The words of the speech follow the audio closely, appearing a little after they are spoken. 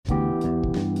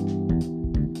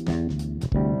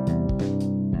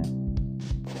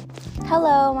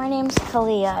Hello, my name's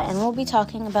Kalia, and we'll be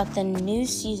talking about the new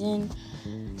season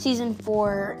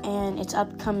 4, and its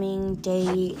upcoming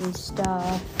date and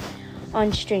stuff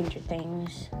on Stranger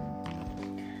Things.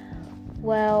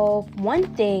 Well,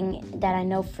 one thing that I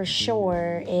know for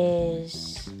sure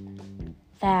is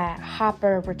that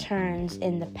Hopper returns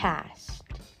in the past.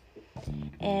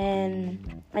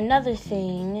 And another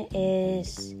thing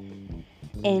is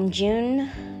in June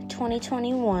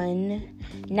 2021,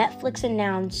 Netflix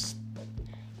announced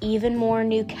even more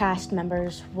new cast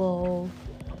members will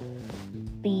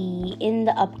be in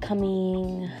the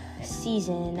upcoming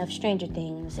season of Stranger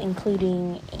Things,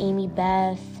 including Amy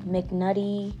Beth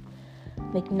McNutley,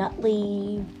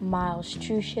 Miles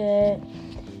Truchet,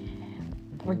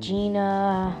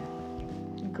 Regina,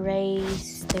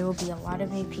 Grace. There will be a lot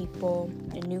of new people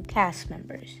and new cast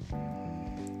members.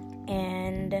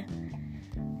 And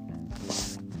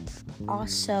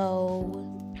also,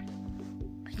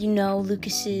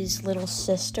 Lucas's little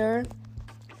sister,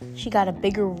 she got a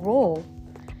bigger role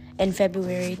in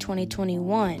February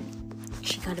 2021.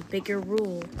 She got a bigger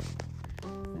role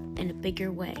in a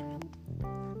bigger way.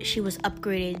 She was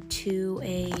upgraded to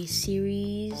a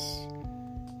series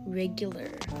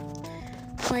regular.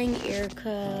 Playing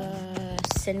Erica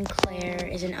Sinclair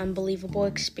is an unbelievable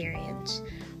experience.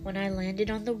 When I landed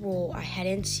on the role, I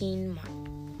hadn't seen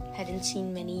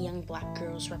many young black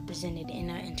girls represented in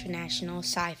an international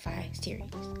sci-fi series.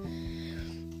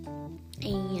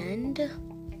 And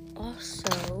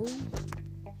also,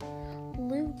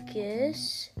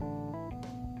 Lucas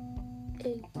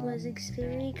was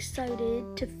very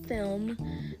excited to film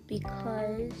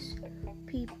because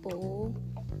people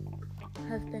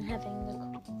have been having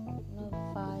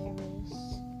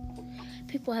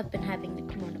the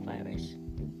coronavirus.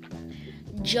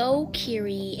 Joe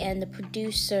Keery and the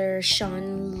producer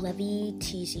Sean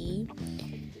Levy-Teasy,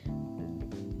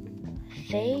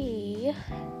 they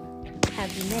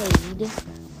have made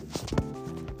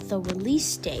the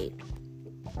release date.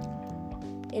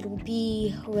 It will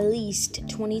be released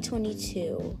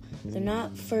 2022. They're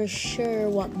not for sure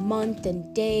what month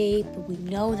and date, but we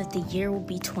know that the year will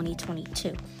be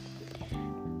 2022.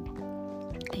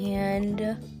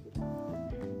 And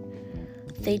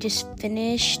they just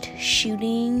finished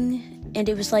shooting, and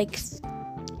it was like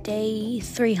day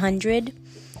 300.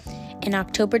 In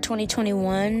October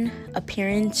 2021,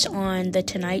 appearance on The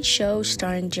Tonight Show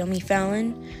starring Jimmy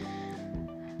Fallon.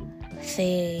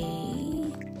 They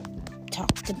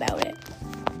talked about it.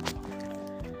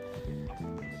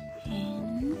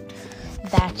 And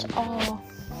that's all.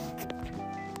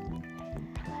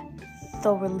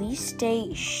 The release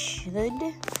date should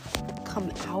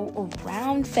come out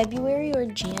around February or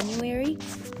January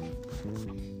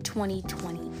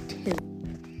 2022.